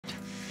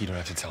You don't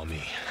have to tell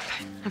me.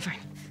 I'm fine.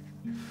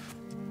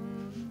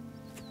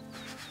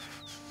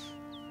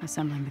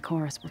 Assembling the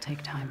chorus will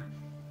take time.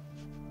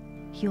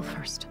 Heal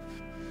first,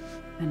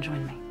 then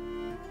join me.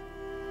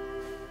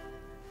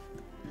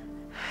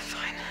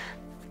 Fine.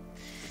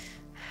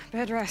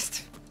 Bed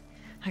rest.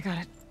 I got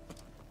it.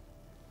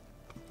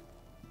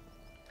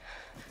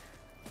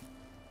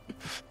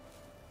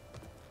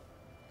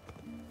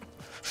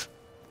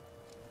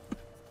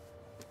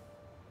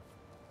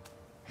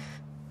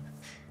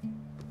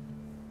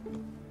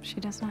 She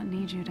does not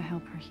need you to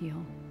help her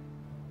heal.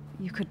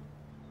 You could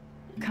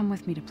come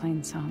with me to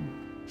Plainsong.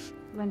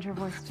 Lend your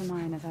voice to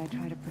mine as I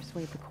try to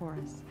persuade the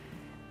chorus.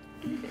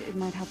 It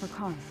might help her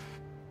cause.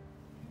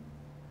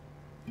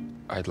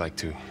 I'd like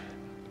to,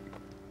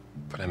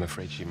 but I'm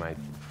afraid she might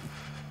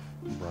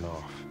run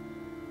off.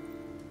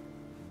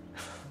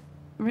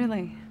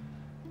 Really?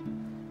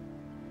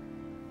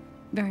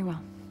 Very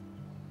well.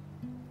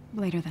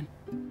 Later then.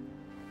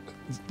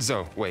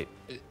 Zoe, wait.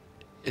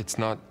 It's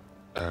not,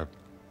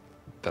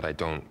 that I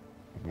don't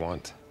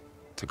want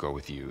to go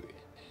with you.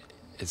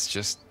 It's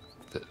just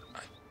that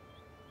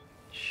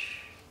Shh.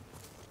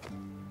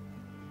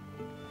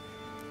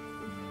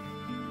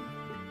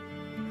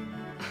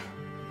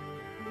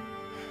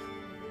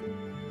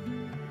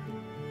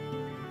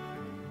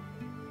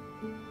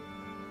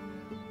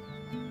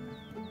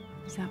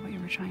 Is that what you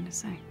were trying to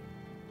say?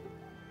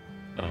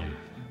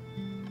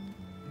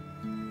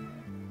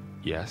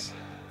 Yes.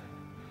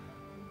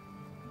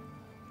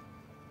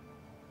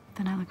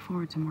 Then I look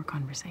forward to more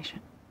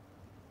conversation.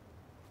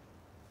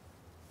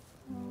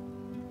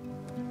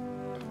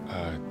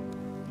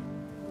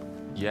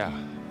 Yeah.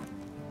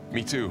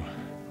 Me too.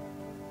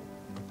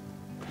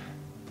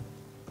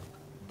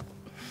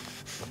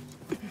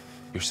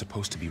 You're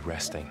supposed to be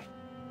resting.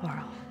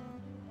 Laurel,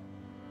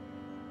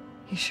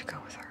 you should go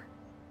with her.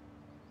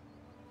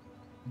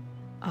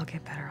 I'll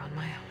get better on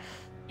my own.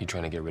 You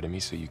trying to get rid of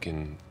me so you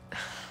can...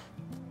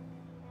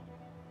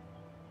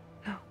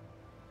 No.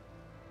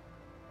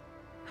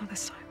 Not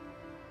this time.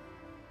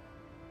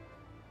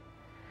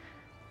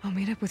 I'll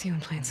meet up with you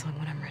in Plainsong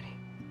when I'm ready.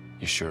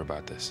 You sure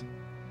about this?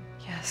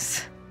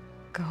 Yes.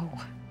 Go.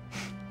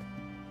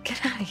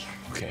 Get out of here.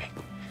 Okay.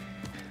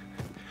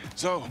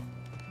 Zoe,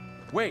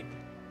 wait.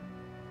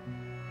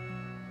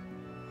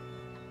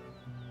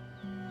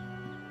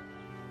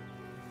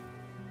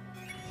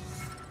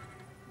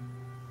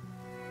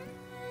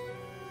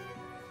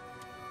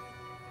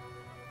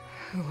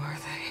 Who are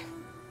they?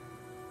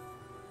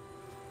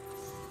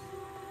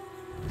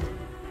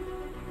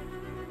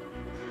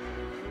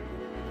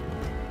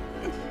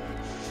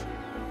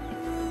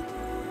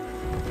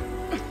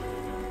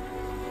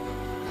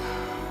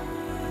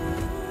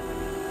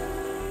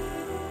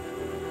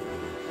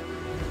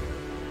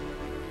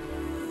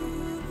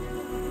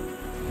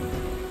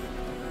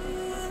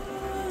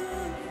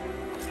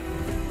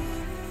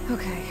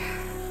 Okay,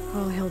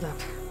 all healed up.